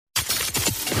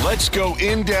Let's go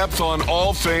in-depth on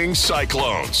all things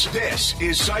Cyclones. This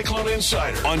is Cyclone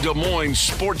Insider on Des Moines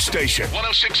Sports Station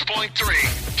 106.3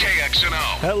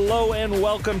 KXNO. Hello and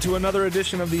welcome to another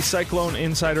edition of the Cyclone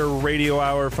Insider Radio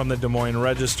Hour from the Des Moines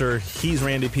Register. He's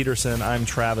Randy Peterson. I'm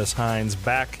Travis Hines,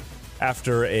 back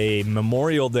after a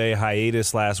Memorial Day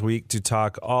hiatus last week to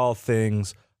talk all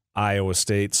things Iowa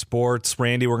State sports.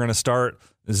 Randy, we're going to start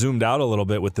zoomed out a little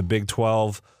bit with the Big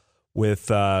 12, with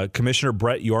Commissioner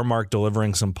Brett Yormark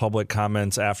delivering some public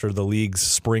comments after the league's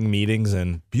spring meetings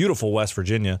in beautiful West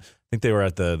Virginia. I think they were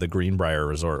at the Greenbrier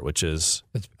Resort, which is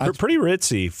pretty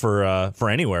ritzy for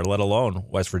anywhere, let alone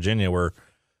West Virginia, where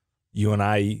you and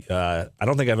I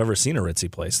don't think I've ever seen a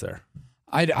ritzy place there.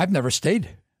 I've never stayed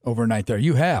overnight there.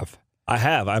 You have. I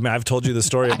have. I mean, I've told you the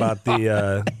story about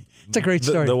the it's a great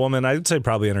story. The woman, I'd say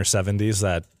probably in her 70s,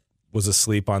 that was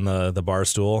asleep on the bar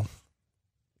stool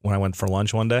when I went for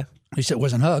lunch one day. You said it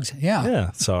wasn't hugs. Yeah.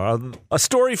 Yeah. So a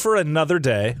story for another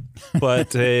day,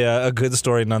 but a good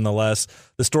story nonetheless.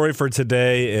 The story for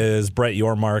today is Brett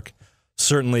Yormark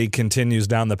certainly continues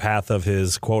down the path of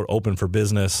his, quote, open for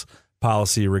business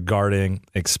policy regarding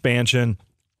expansion.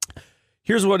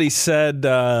 Here's what he said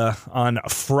on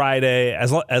Friday.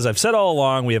 As I've said all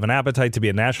along, we have an appetite to be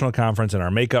a national conference in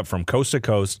our makeup from coast to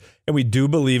coast, and we do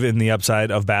believe in the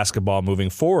upside of basketball moving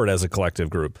forward as a collective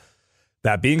group.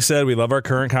 That being said, we love our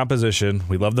current composition.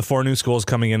 We love the 4 new schools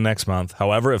coming in next month.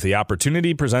 However, if the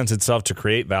opportunity presents itself to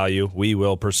create value, we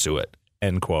will pursue it,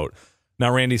 end quote.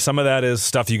 Now, Randy, some of that is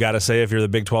stuff you got to say if you're the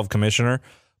Big 12 commissioner,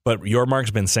 but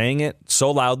Yormark's been saying it so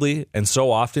loudly and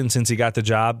so often since he got the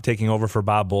job taking over for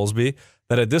Bob Bowlesby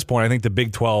that at this point, I think the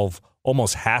Big 12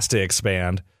 almost has to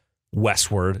expand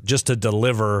westward just to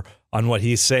deliver on what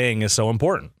he's saying is so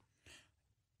important.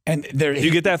 And there, do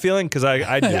you get that feeling? Because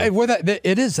I do. Well,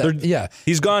 it is that, yeah.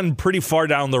 He's gone pretty far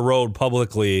down the road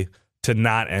publicly to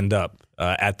not end up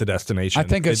at the destination. I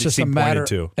think it's just a matter.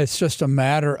 It's just a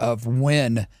matter of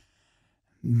when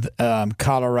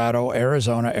Colorado,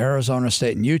 Arizona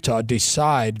State, and Utah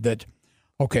decide that,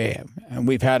 okay,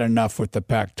 we've had enough with the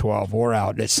Pac-12. We're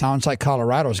out. It sounds like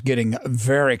Colorado's getting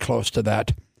very close to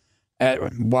that.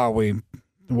 While you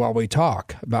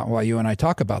and I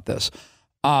talk about this.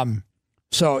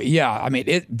 So yeah, I mean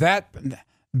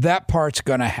that part's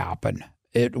going to happen.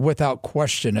 Without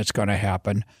question, it's going to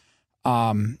happen.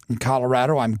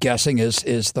 Colorado, I'm guessing,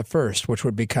 is the first, which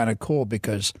would be kind of cool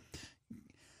because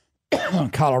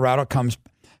Colorado comes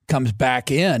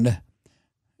back in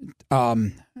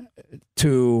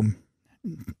to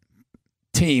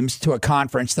teams, to a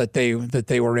conference that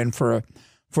they were in for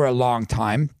a long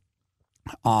time.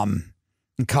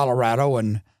 Colorado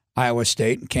and Iowa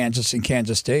State and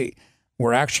Kansas State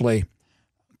were actually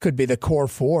could be the core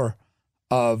 4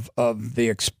 of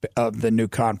the new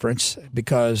conference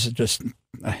because just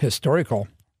historical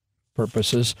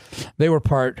purposes they were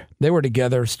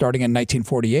together starting in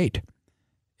 1948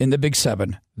 in the Big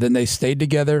 7. Then they stayed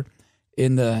together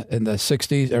in the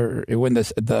 60s, or when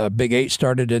the Big 8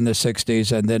 started in the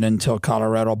 60s, and then until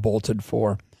Colorado bolted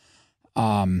for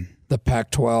the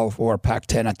Pac-12 or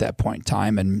Pac-10 at that point in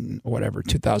time, and whatever,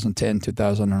 2010,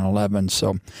 2011.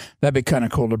 So that'd be kind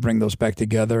of cool to bring those back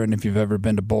together. And if you've ever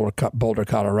been to Boulder,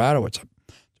 Colorado, it's a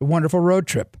wonderful road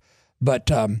trip.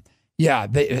 But yeah,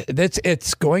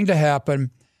 it's going to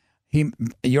happen.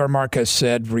 Yormark has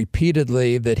said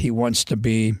repeatedly that he wants to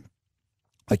be,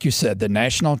 like you said, the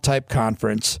national type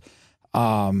conference. He's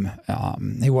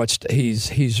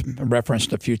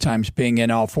referenced a few times being in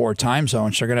all 4 time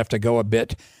zones. So they're going to have to go a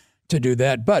bit to do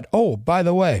that. But, by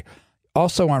the way,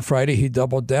 also on Friday, he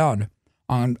doubled down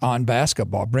on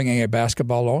basketball, bringing a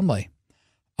basketball only.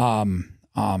 The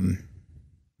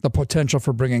potential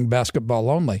for bringing basketball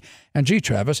only. And gee,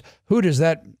 Travis, who does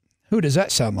that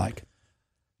sound like?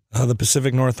 The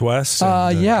Pacific Northwest.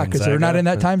 Yeah, because they're not in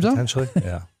that time zone. Potentially,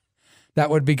 yeah. That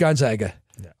would be Gonzaga.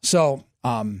 Yeah. So,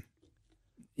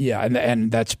 yeah,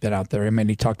 and that's been out there. I mean,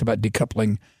 he talked about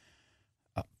decoupling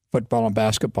football and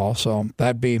basketball, so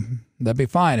that'd be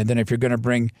fine. And then if you're going to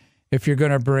bring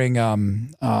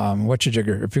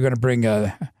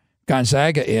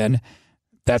Gonzaga in,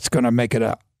 that's going to make it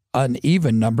an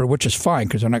uneven number, which is fine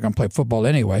because they're not going to play football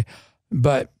anyway.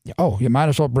 But you might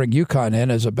as well bring UConn in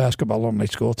as a basketball only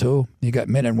school too. You got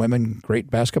men and women,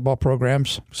 great basketball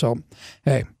programs. So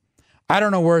hey. I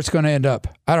don't know where it's going to end up.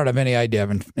 I don't have any idea.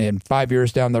 In 5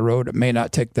 years down the road, it may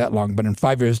not take that long, but in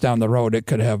 5 years down the road, it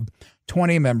could have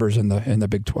 20 members in the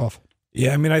Big 12.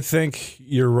 Yeah, I mean, I think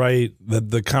you're right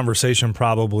that the conversation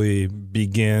probably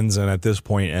begins and at this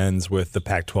point ends with the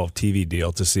Pac-12 TV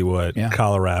deal to see what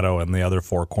Colorado and the other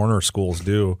 4 corner schools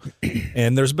do.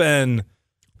 And there's been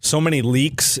so many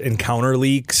leaks and counter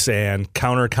leaks and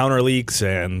counter leaks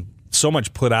and so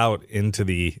much put out into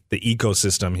the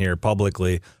ecosystem here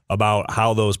publicly about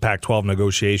how those Pac-12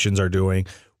 negotiations are doing,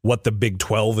 what the Big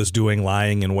 12 is doing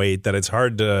lying in wait, that it's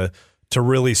hard to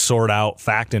really sort out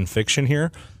fact and fiction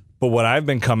here. But what I've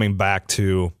been coming back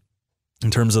to in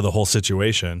terms of the whole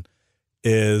situation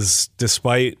is,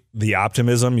 despite the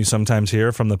optimism you sometimes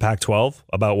hear from the Pac-12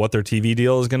 about what their TV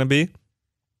deal is going to be,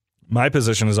 my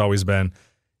position has always been,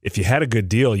 if you had a good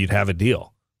deal, you'd have a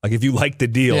deal. Like, if you liked the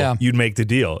deal, you'd make the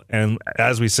deal. And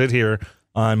as we sit here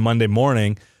on Monday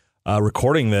morning,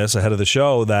 recording this ahead of the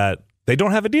show, that they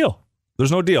don't have a deal.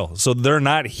 There's no deal. So they're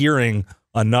not hearing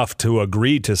enough to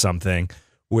agree to something,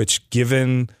 which,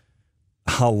 given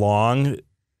how long,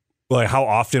 like how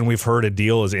often we've heard a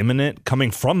deal is imminent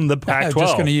coming from the Pac-12. I'm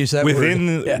just going to use that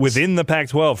word. Yes. Within the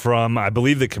Pac-12, from, I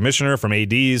believe, the commissioner, from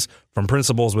ADs, from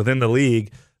principals within the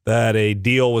league, that a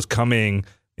deal was coming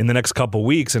in the next couple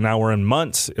weeks, and now we're in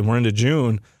months and we're into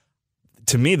June.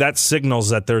 To me, that signals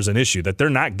that there's an issue, that they're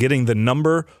not getting the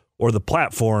number or the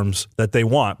platforms that they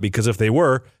want. Because if they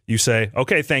were, you say,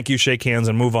 okay, thank you, shake hands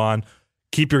and move on,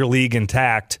 keep your league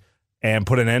intact and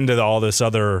put an end to all this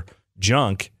other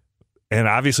junk. And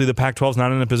obviously the Pac-12 is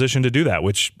not in a position to do that,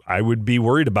 which I would be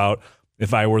worried about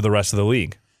if I were the rest of the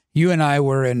league. You and I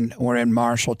were in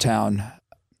Marshalltown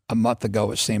a month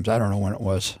ago, it seems. I don't know when it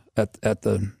was, at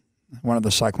the one of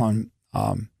the Cyclone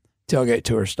tailgate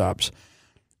tour stops.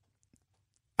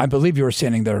 I believe you were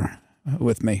standing there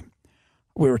with me.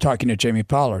 We were talking to Jamie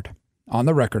Pollard on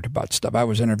the record about stuff. I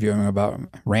was interviewing him about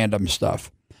random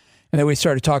stuff. And then we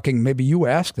started talking, maybe you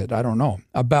asked it, I don't know,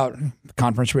 about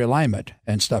conference realignment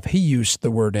and stuff. He used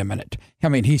the word imminent. I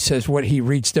mean, he says he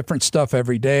reads different stuff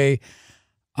every day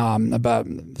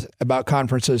about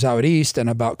conferences out east and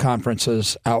about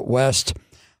conferences out west.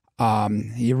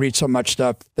 You read so much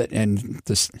stuff that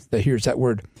here's that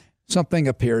word, something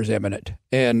appears imminent.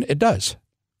 And it does.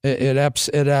 It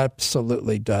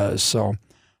absolutely does. So,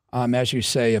 as you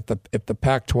say, if the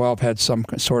Pac-12 had some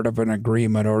sort of an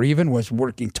agreement, or even was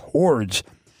working towards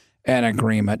an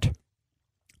agreement,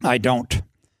 I don't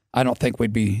think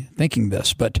we'd be thinking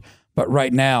this. But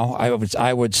right now,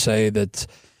 I would say that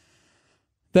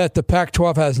the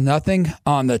Pac-12 has nothing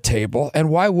on the table.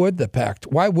 And why would the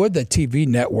TV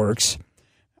networks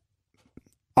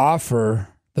offer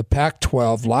the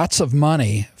Pac-12 lots of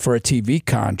money for a TV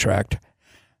contract,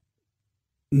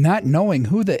 not knowing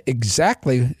who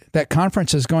exactly that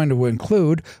conference is going to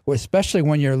include, especially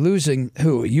when you're losing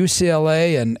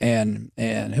UCLA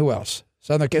and who else?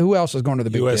 Who else is going to the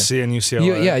Big USC Ten? And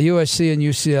UCLA. USC and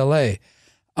UCLA.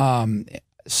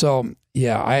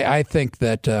 I think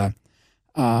that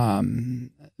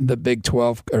the Big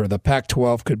 12 or the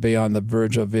Pac-12 could be on the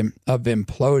verge of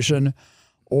implosion,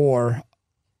 or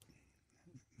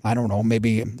I don't know,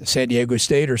 maybe San Diego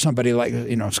State or somebody like,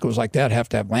 schools like that have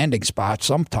to have landing spots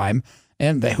sometime.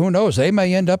 And who knows, they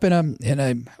may end up in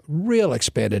a real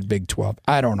expanded Big 12.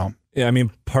 I don't know. Yeah, I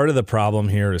mean, part of the problem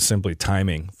here is simply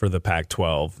timing for the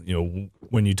Pac-12.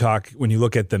 When you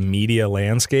look at the media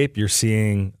landscape, you're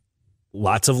seeing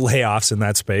lots of layoffs in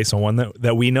that space, and one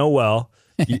that we know well.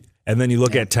 And then you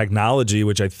look at technology,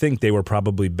 which I think they were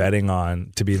probably betting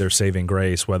on to be their saving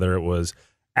grace, whether it was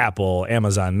Apple,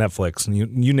 Amazon, Netflix, and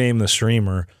you name the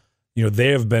streamer.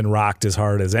 They have been rocked as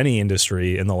hard as any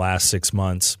industry in the last 6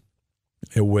 months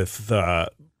with the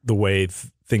way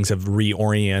things have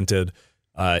reoriented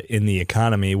in the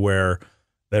economy, where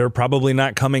they're probably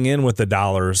not coming in with the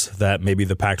dollars that maybe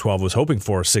the Pac-12 was hoping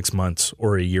for 6 months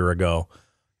or a year ago.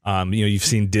 You've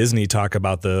seen Disney talk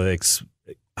about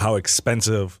how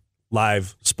expensive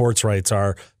live sports rights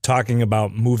are, talking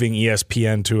about moving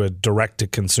ESPN to a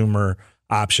direct-to-consumer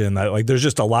option. There's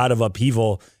just a lot of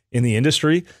upheaval in the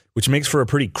industry, which makes for a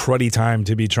pretty cruddy time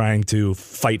to be trying to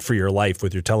fight for your life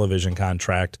with your television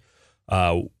contract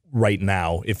right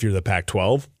now if you're the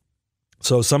Pac-12.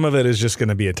 So some of it is just going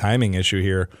to be a timing issue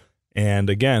here. And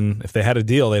again, if they had a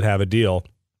deal, they'd have a deal.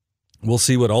 We'll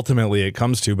see what ultimately it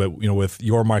comes to. But with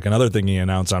Yormark, another thing he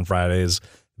announced on Friday is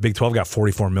Big 12 got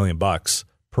 $44 million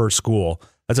per school.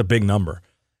 That's a big number.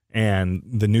 And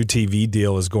the new TV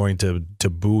deal is going to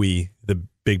buoy the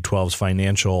Big 12's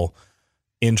financial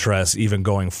interests even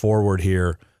going forward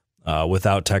here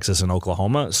without Texas and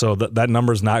Oklahoma. So that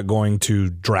number is not going to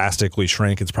drastically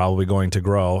shrink. It's probably going to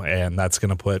grow, and that's going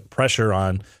to put pressure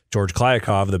on George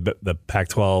Kliakov, the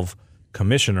Pac-12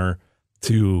 commissioner,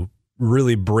 to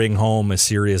really bring home a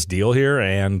serious deal here.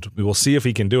 And we will see if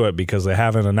he can do it, because they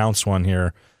haven't announced one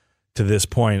here to this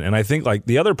point. And I think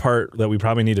the other part that we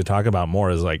probably need to talk about more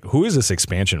is who is this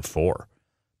expansion for?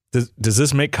 Does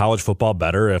this make college football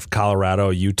better if Colorado,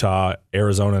 Utah,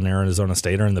 Arizona, and Arizona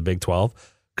State are in the Big 12?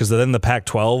 Because then the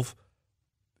Pac-12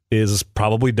 is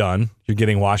probably done. You're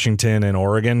getting Washington and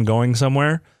Oregon going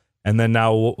somewhere. And then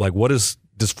now, like, does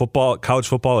college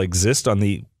football exist on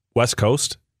the West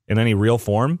Coast in any real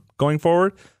form going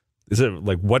forward? Is it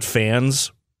like what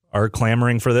fans are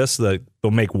clamoring for this, that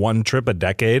they'll make one trip a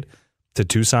decade to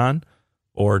Tucson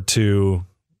or to,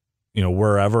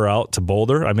 wherever out to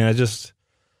Boulder? I mean,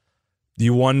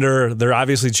 you wonder, they're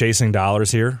obviously chasing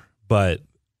dollars here, but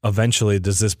eventually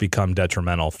does this become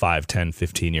detrimental 5, 10,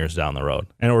 15 years down the road?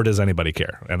 Or does anybody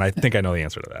care? And I think I know the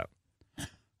answer to that.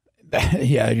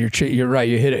 Yeah, you're right.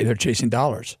 You hit it. They're chasing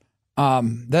dollars.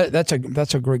 That's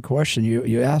a great question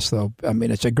you asked, though. I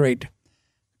mean, it's a great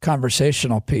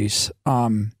conversational piece.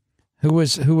 Who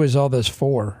is all this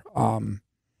for?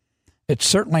 It's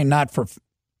certainly not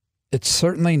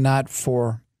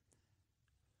for.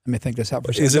 Let me think this out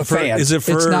for a second.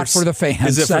 It's not for the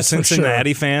fans. Is it for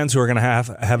Cincinnati fans who are going to have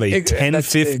a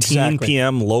 10:15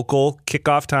 p.m. local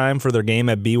kickoff time for their game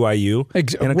at BYU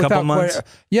in a couple months?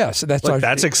 Yes,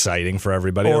 that's exciting for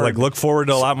everybody. Look forward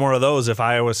to a lot more of those if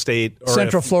Iowa State or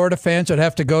Central Florida fans that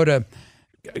have to go to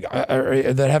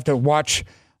that have to watch.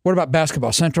 What about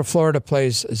basketball? Central Florida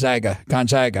plays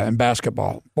Gonzaga in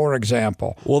basketball, for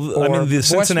example. Well, the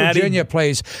Cincinnati... West Virginia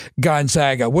plays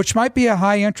Gonzaga, which might be a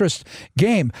high-interest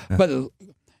game, but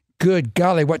good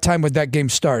golly, what time would that game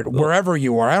start? Wherever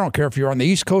you are. I don't care if you're on the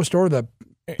East Coast or the...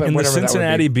 And the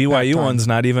Cincinnati BYU one's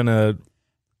not even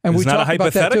it's not a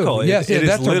hypothetical. Yes, it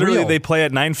is literally, real. they play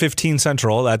at 9:15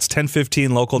 Central. That's 10:15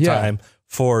 local time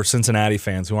for Cincinnati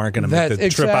fans who aren't going to make the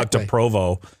trip out to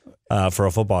Provo for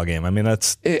a football game. I mean,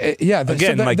 that's...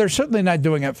 they're certainly not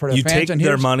doing it for the fans. You take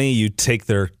their money, you take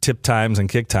their tip times and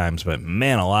kick times, but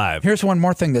man alive. Here's one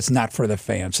more thing that's not for the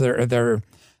fans. They're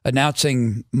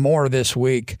announcing more this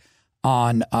week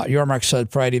on... Yormark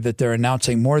said Friday that they're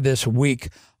announcing more this week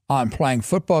on playing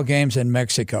football games in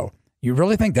Mexico. You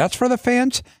really think that's for the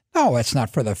fans? No, it's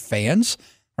not for the fans.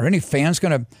 Are any fans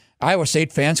going to... Iowa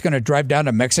State fans going to drive down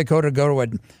to Mexico to go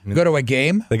to a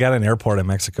game? They got an airport in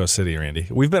Mexico City, Randy.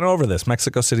 We've been over this.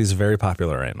 Mexico City is very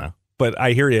popular right now. But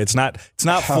I hear you. It's not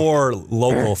for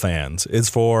local fans. It's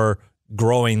for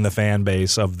growing the fan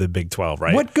base of the Big 12,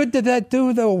 right? What good did that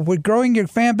do, though, with growing your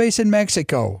fan base in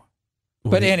Mexico?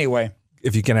 But anyway.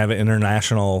 If you can have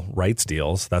international rights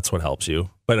deals, that's what helps you.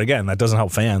 But again, that doesn't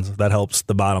help fans. That helps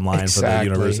the bottom line for the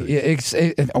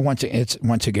university.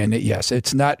 Once again, yes,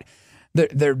 it's not...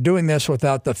 They're doing this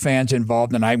without the fans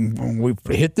involved, and we've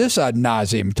hit this ad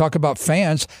nauseum. Talk about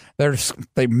fans.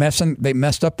 They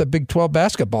messed up the Big 12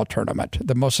 basketball tournament,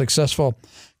 the most successful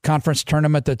conference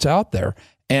tournament that's out there,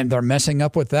 and they're messing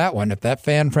up with that one. If that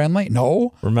fan friendly,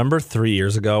 no. Remember 3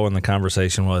 years ago when the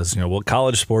conversation was, will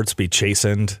college sports be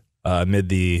chastened amid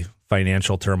the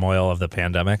financial turmoil of the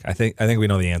pandemic? I think we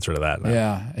know the answer to that now.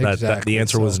 Yeah, exactly. The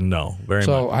answer was no. Very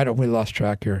much. We lost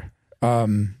track here,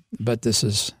 but this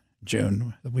is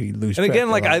June. We lose. And again,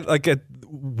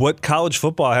 what college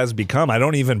football has become. I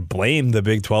don't even blame the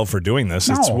Big 12 for doing this.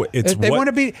 No, they want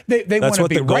to be. They want to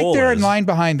be right there in line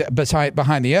behind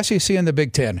the SEC and the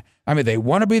Big 10. I mean, they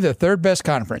want to be the third best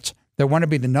conference. They want to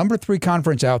be the number 3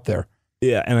 conference out there.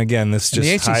 Yeah, and again, this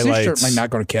just highlights. The ACC is certainly not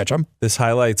going to catch them. This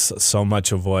highlights so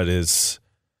much of what is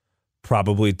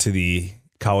probably to the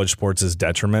college sports'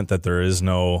 detriment, that there is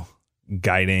no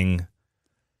guiding.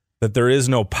 That there is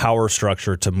no power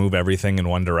structure to move everything in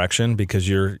one direction, because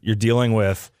you're dealing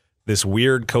with this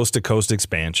weird coast-to-coast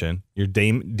expansion. You're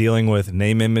dealing with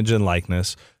name, image, and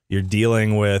likeness. You're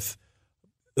dealing with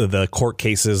the court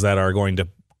cases that are going to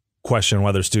question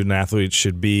whether student-athletes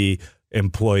should be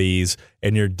employees.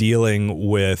 And you're dealing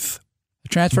with the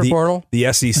transfer portal,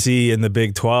 the SEC and the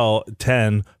Big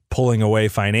 10 pulling away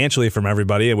financially from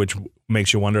everybody, which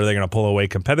makes you wonder, they're going to pull away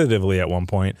competitively at one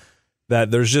point. That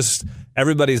there's just,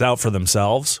 everybody's out for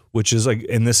themselves, which is, like,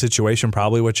 in this situation,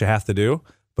 probably what you have to do.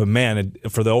 But man,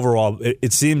 for the overall,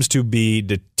 it seems to be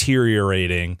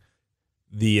deteriorating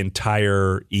the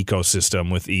entire ecosystem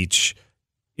with each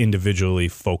individually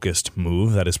focused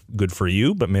move that is good for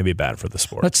you, but maybe bad for the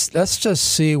sport. Let's just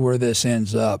see where this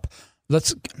ends up.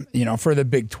 Let's, for the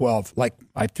Big 12, like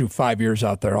I threw 5 years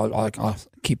out there. I'll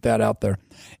keep that out there.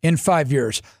 In 5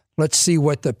 years, let's see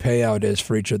what the payout is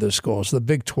for each of the schools. The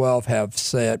Big 12 have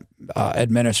said,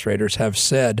 administrators have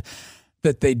said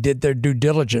that they did their due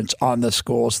diligence on the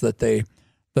schools that they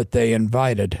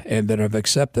invited and that have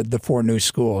accepted the 4 new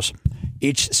schools.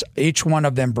 Each one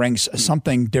of them brings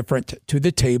something different to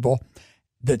the table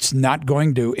that's not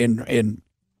going to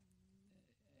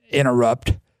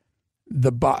interrupt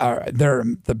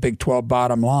the Big 12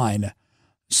 bottom line.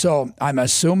 So I'm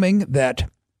assuming that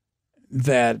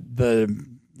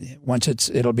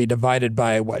it'll be divided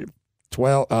by what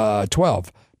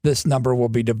 12. This number will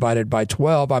be divided by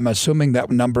 12. I'm assuming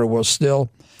that number will still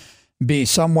be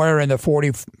somewhere in the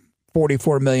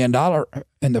 $44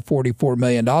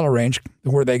 million range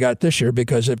where they got this year.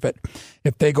 Because if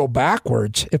they go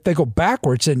backwards,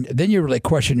 and then you really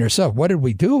question yourself, what did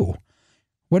we do?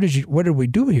 What did we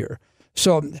do here?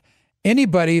 So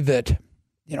anybody that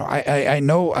I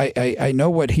know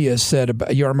what he has said about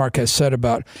Yormark has said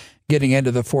about getting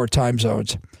into the 4 time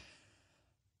zones.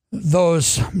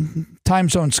 Those time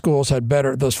zone schools had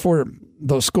better. Those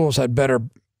schools had better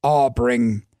all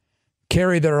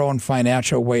carry their own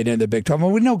financial weight into the Big 12.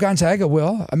 Well, we know Gonzaga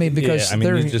will. I mean, because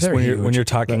they're huge, when you're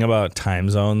talking about time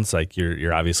zones, like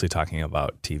you're obviously talking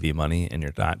about TV money, and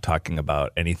you're not talking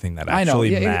about anything that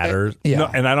actually matters. Yeah. No,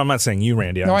 and I'm not saying you,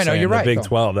 Randy. I'm saying you're the right. Big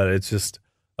 12. That it's just,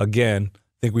 again, I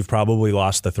think we've probably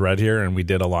lost the thread here, and we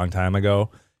did a long time ago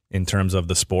in terms of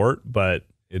the sport. But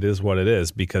it is what it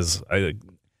is, because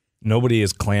nobody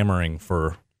is clamoring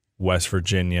for West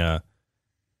Virginia,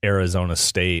 Arizona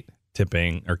State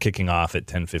tipping or kicking off at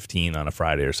 10:15 on a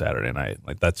Friday or Saturday night.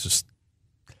 Like, that's just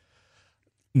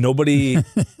nobody,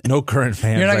 no current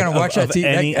fans. You're not going to watch that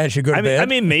TV as you go to bed? I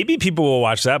mean, maybe people will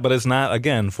watch that, but it's not,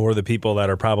 again, for the people that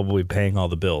are probably paying all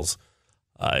the bills.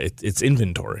 It's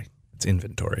inventory. It's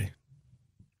inventory.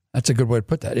 That's a good way to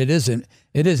put that. It is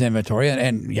inventory,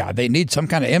 and yeah, they need some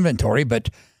kind of inventory, but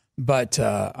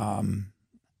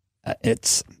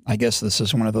it's, I guess this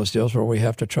is one of those deals where we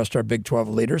have to trust our Big 12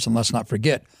 leaders, and let's not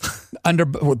forget,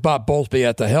 with Bob Bowlesby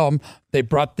at the helm, they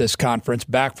brought this conference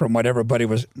back from what everybody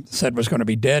said was going to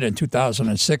be dead in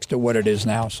 2006 to what it is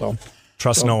now. So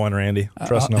trust no one, Randy.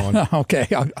 Trust no one. Okay,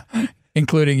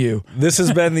 including you. This is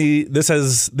the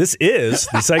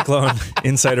Cyclone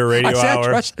Insider Radio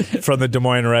Hour from the Des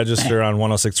Moines Register on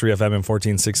 106.3 FM and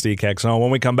 1460 KXNO.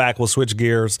 When we come back, we'll switch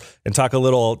gears and talk a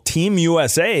little Team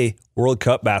USA World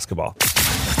Cup basketball.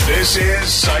 This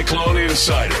is Cyclone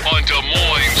Insider on Des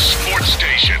Moines Sports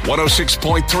Station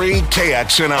 106.3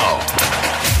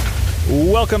 KXNO.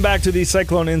 Welcome back to the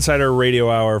Cyclone Insider Radio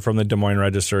Hour from the Des Moines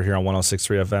Register here on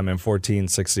 106.3 FM and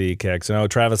 1460 KXNO.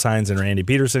 Travis Hines and Randy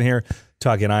Peterson here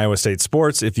talking Iowa State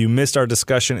sports. If you missed our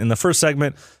discussion in the first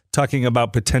segment talking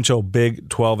about potential Big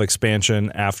 12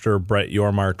 expansion after Brett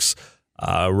Yormark's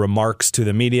remarks to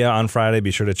the media on Friday,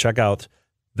 be sure to check out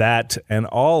that and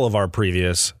all of our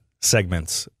previous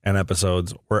segments and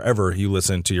episodes wherever you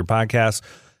listen to your podcasts.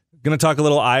 Going to talk a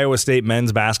little Iowa State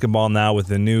men's basketball now with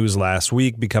the news last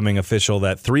week becoming official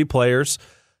that 3 players,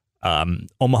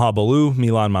 Omaha Ballou,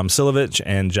 Milan Momcilovic,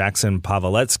 and Jackson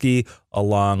Pavletsky,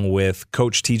 along with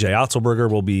Coach TJ Otzelberger,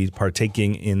 will be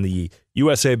partaking in the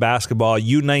USA Basketball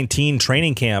U19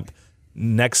 training camp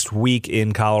next week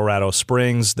in Colorado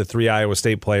Springs. The 3 Iowa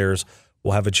State players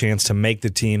will have a chance to make the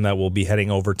team that will be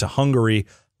heading over to Hungary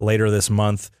later this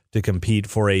month to compete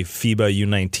for a FIBA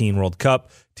U19 World Cup.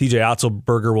 TJ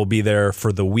Otzelberger will be there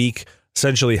for the week,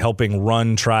 essentially helping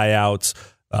run tryouts,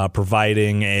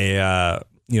 providing an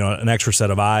extra set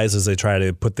of eyes as they try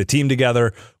to put the team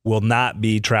together. Will not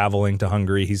be traveling to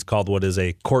Hungary. He's called what is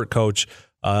a court coach,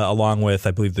 along with,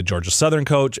 I believe, the Georgia Southern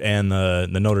coach and the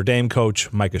Notre Dame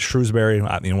coach, Micah Shrewsbury,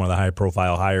 one of the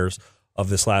high-profile hires of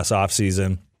this last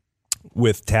offseason,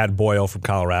 with Tad Boyle from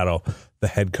Colorado, the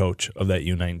head coach of that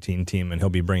U19 team, and he'll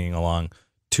be bringing along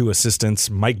 2 assistants.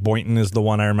 Mike Boynton is the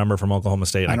one I remember from Oklahoma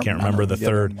State. I can't remember the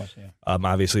third.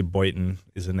 Obviously, Boynton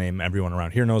is a name everyone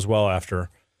around here knows well after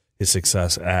his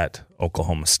success at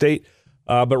Oklahoma State.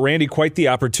 But Randy, quite the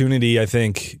opportunity, I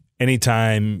think.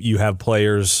 Anytime you have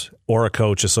players or a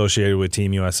coach associated with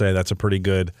Team USA, that's a pretty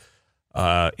good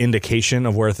indication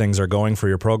of where things are going for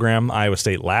your program. Iowa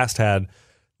State last had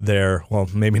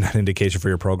maybe not indication for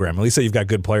your program. At least that you've got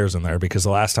good players in there, because the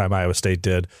last time Iowa State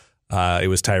did, it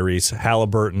was Tyrese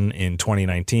Halliburton in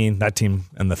 2019. That team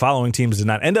and the following teams did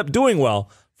not end up doing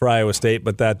well for Iowa State,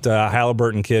 but that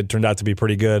Halliburton kid turned out to be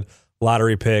pretty good.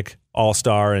 Lottery pick,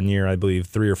 all-star in year, I believe,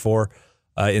 3 or 4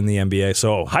 in the NBA.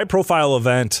 So high-profile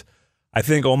event. I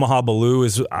think Omaha Ballou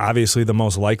is obviously the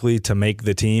most likely to make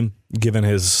the team, given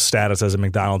his status as a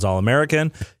McDonald's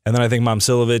All-American. And then I think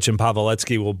Momcilovic and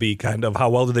Pavletsky will be kind of how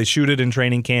well do they shoot it in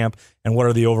training camp and what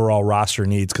are the overall roster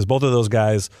needs, because both of those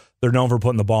guys, they're known for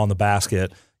putting the ball in the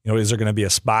basket. Is there going to be a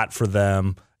spot for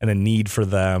them and a need for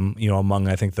them, among,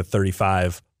 I think, the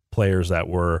 35 players that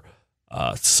were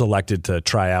selected to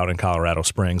try out in Colorado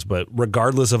Springs. But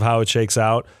regardless of how it shakes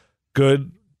out,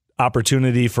 good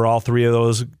opportunity for all 3 of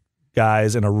those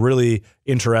guys and a really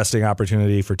interesting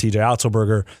opportunity for TJ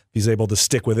Otzelberger. He's able to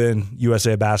stick within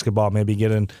USA basketball, maybe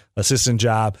get an assistant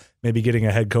job, maybe getting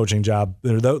a head coaching job.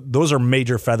 Those are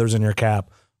major feathers in your cap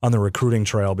on the recruiting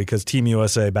trail, because Team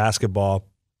USA basketball,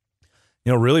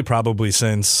 really probably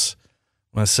since,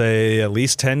 I want to say at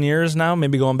least 10 years now,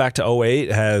 maybe going back to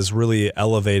 2008, has really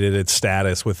elevated its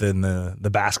status within the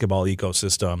basketball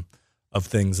ecosystem of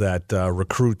things that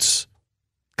recruits,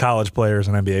 college players,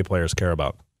 and NBA players care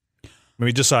about.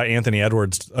 We just saw Anthony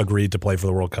Edwards agreed to play for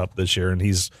the World Cup this year, and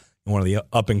he's one of the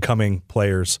up-and-coming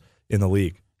players in the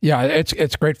league. Yeah,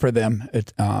 it's great for them.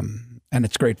 And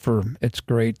it's great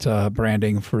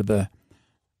branding for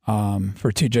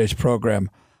for TJ's program.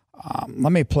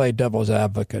 Let me play devil's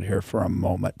advocate here for a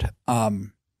moment.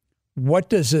 What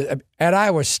does it at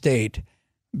Iowa State,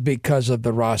 because of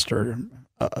the roster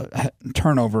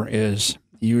turnover is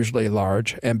usually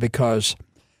large, and because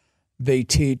they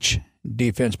teach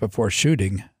defense before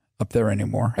shooting up there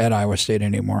at Iowa State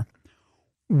anymore.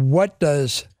 What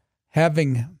does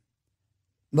having,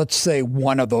 let's say,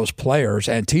 one of those players,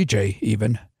 and TJ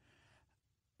even,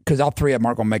 because all three of them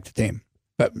aren't going to make the team,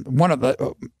 but one of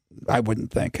the, I wouldn't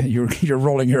think. You're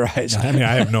rolling your eyes. I mean,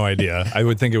 I have no idea. I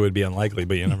would think it would be unlikely,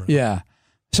 but you never know. Yeah.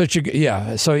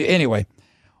 So anyway,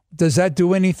 does that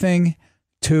do anything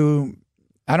to?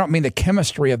 I don't mean the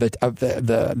chemistry of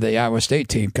the Iowa State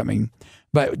team coming,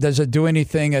 but does it do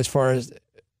anything as far as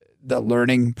the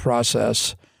learning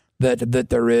process that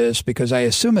there is? Because I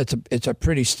assume it's a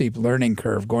pretty steep learning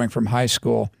curve going from high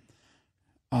school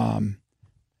to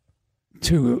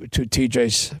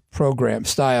TJ's program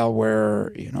style,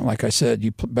 where like I said,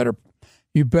 you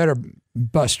better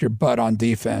bust your butt on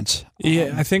defense.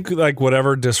 Yeah, I think like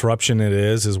whatever disruption it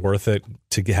is worth it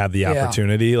to have the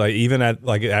opportunity. Like even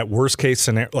at worst case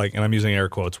scenario, and I'm using air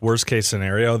quotes, worst case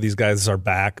scenario, these guys are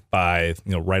back by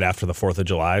right after the 4th of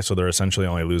July, so they're essentially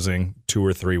only losing 2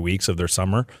 or 3 weeks of their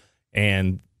summer,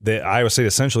 and the Iowa State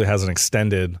essentially has an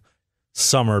extended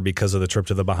summer because of the trip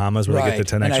to the Bahamas, where they get the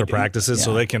 10 extra practices,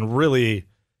 so they can really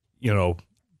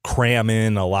cram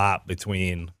in a lot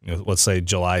between let's say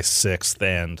July 6th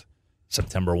and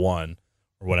September 1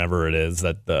 or whatever it is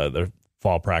that the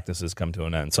fall practices come to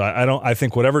an end. So I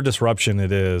think whatever disruption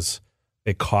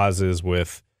it causes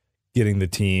with getting the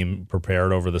team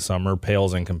prepared over the summer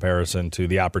pales in comparison to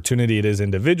the opportunity it is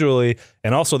individually,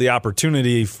 and also the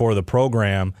opportunity for the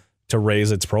program to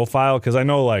raise its profile. Because I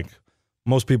know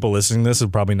most people listening to this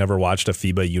have probably never watched a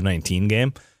FIBA U19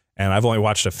 game, and I've only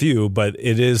watched a few, but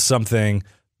it is something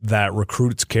that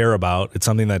recruits care about. It's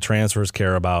something that transfers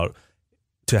care about,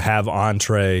 to have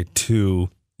entree to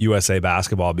USA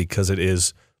basketball, because it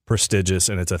is prestigious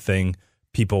and it's a thing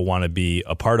people want to be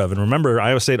a part of. And remember,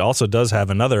 Iowa State also does have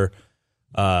another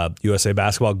USA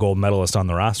basketball gold medalist on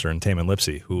the roster in Tamin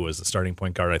Lipsey, who was the starting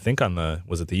point guard, I think, on the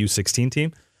U16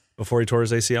 team before he tore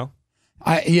his ACL?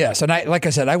 Yes, and like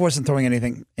I said, I wasn't throwing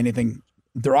anything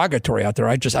derogatory out there.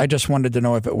 I just wanted to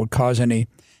know if it would cause any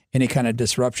kind of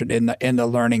disruption in the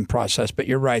learning process. But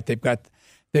you're right; they've got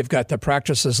the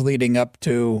practices leading up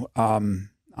to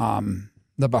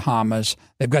the Bahamas.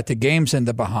 They've got the games in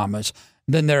the Bahamas.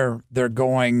 Then they're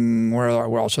going where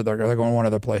else are they? They're going one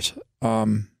other place.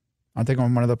 Aren't they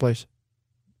going one other place?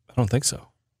 I don't think so.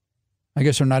 I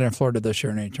guess they're not in Florida this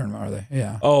year in any tournament, are they?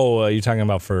 Yeah. Oh, you're talking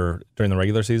about for during the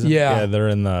regular season? Yeah. Yeah, they're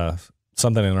in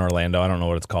something in Orlando. I don't know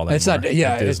what it's called anymore. It's not.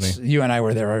 Yeah, Disney. it's you and I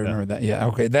were there. I remember that. Yeah.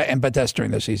 Okay. But that's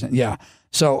during the season. Yeah.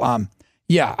 So,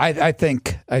 yeah, I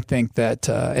think that,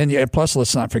 and plus,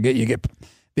 let's not forget, you get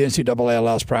the NCAA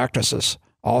allows practices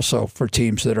also for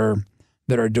teams that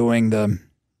are doing the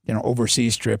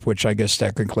overseas trip, which I guess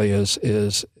technically is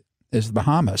the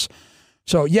Bahamas.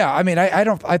 So yeah, I mean,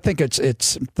 I think it's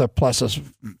the pluses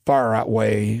far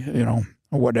outweigh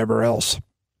whatever else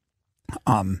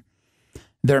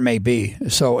there may be.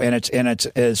 So and it's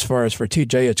as far as for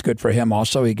TJ, it's good for him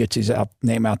also. He gets his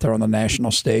name out there on the national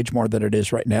stage more than it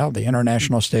is right now, the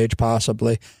international stage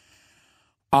possibly.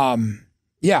 I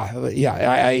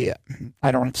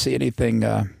don't see anything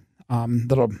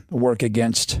that'll work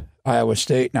against Iowa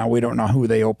State. Now we don't know who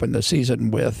they open the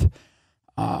season with.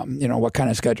 What kind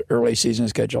of early season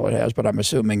schedule it has, but I'm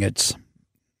assuming it's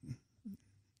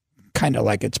kind of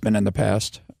like it's been in the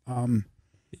past.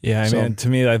 Yeah, I mean, to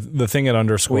me, the thing it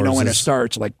underscores. We know when it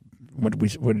starts, like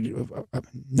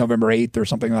November 8th or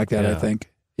something like that. Yeah. I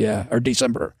think, or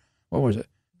December. What was it?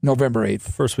 November 8th.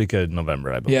 First week of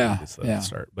November, I believe. Is the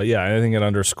start. But yeah, I think it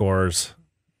underscores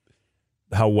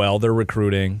how well they're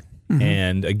recruiting. Mm-hmm.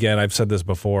 And again, I've said this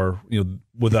before,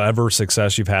 whatever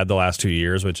success you've had the last 2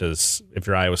 years, which is, if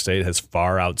you're Iowa State, has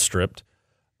far outstripped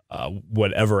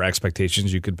whatever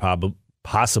expectations you could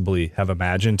possibly have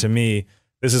imagined. To me,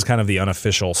 this is kind of the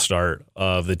unofficial start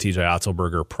of the TJ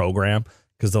Otzelberger program,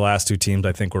 because the last two teams,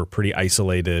 I think, were pretty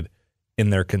isolated in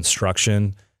their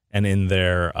construction and in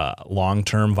their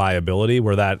long-term viability,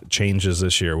 where that changes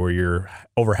this year, where you're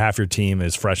over half your team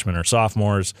is freshmen or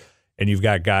sophomores, and you've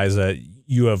got guys that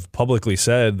you have publicly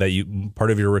said that part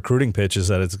of your recruiting pitch is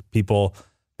that it's people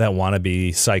that want to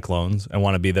be Cyclones and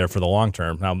want to be there for the long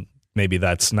term. Now, maybe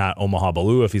that's not Omaha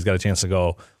Baloo if he's got a chance to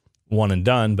go one and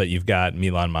done, but you've got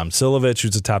Milan Momcilovic,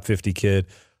 who's a top 50 kid.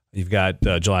 You've got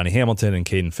Jelani Hamilton and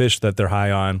Caden Fish that they're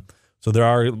high on. So there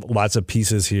are lots of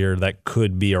pieces here that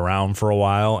could be around for a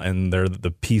while, and they're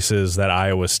the pieces that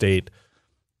Iowa State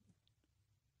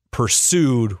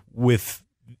pursued with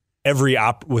every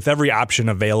option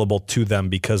available to them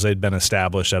because they'd been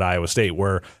established at Iowa State,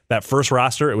 where that first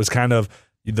roster, it was kind of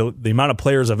the amount of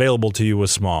players available to you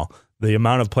was small. The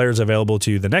amount of players available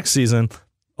to you the next season,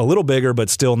 a little bigger, but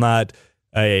still not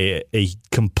a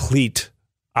complete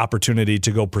opportunity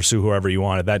to go pursue whoever you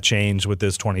wanted. That changed with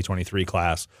this 2023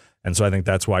 class. And so I think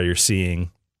that's why you're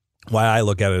seeing, why I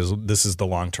look at it as this is the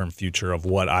long-term future of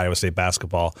what Iowa State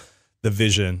basketball, the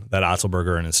vision that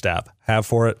Otzelberger and his staff have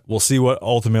for it. We'll see what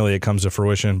ultimately it comes to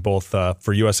fruition, both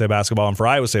for USA basketball and for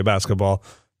Iowa State basketball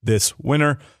this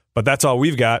winter. But that's all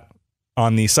we've got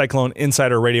on the Cyclone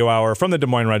Insider Radio Hour from the Des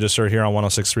Moines Register here on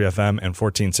 106.3 FM and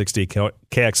 1460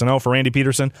 KXNO. For Randy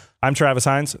Peterson, I'm Travis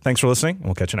Hines. Thanks for listening, and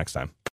we'll catch you next time.